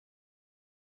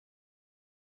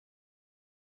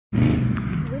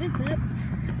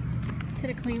to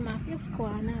the Queen Mafia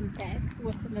Squad, and I'm back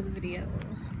with another video.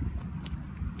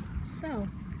 So,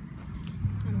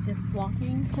 I'm just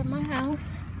walking to my house.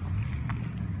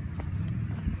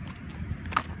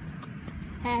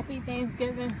 Happy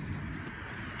Thanksgiving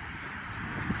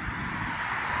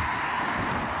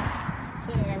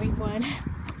to everyone.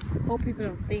 Hope people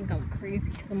don't think I'm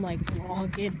crazy because I'm like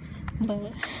vlogging,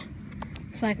 but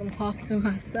it's like I'm talking to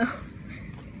myself.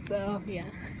 So yeah,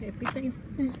 happy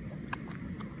Thanksgiving,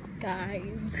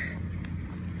 guys.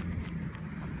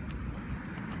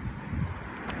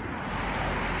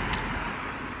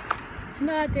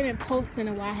 No, I didn't post in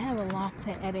a while. I have a lot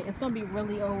to edit. It's gonna be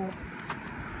really old.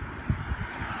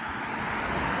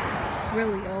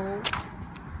 Really old.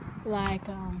 Like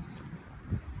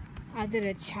I did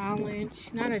a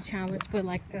challenge, not a challenge, but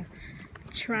like the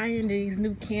trying these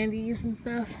new candies and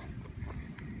stuff.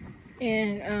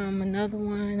 And another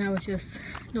one, I was just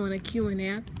doing a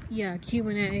Q&A. Yeah,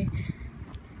 Q&A.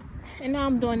 And now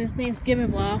I'm doing this Thanksgiving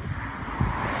vlog.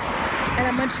 And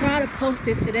I'm gonna try to post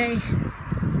it today.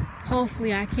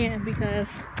 Hopefully I can,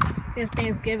 because it's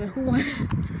Thanksgiving. Who want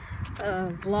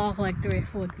a vlog like 3 or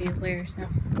 4 days later? So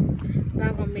I'm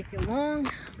not gonna make it long,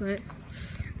 but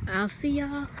I'll see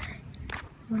y'all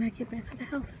when I get back to the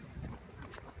house.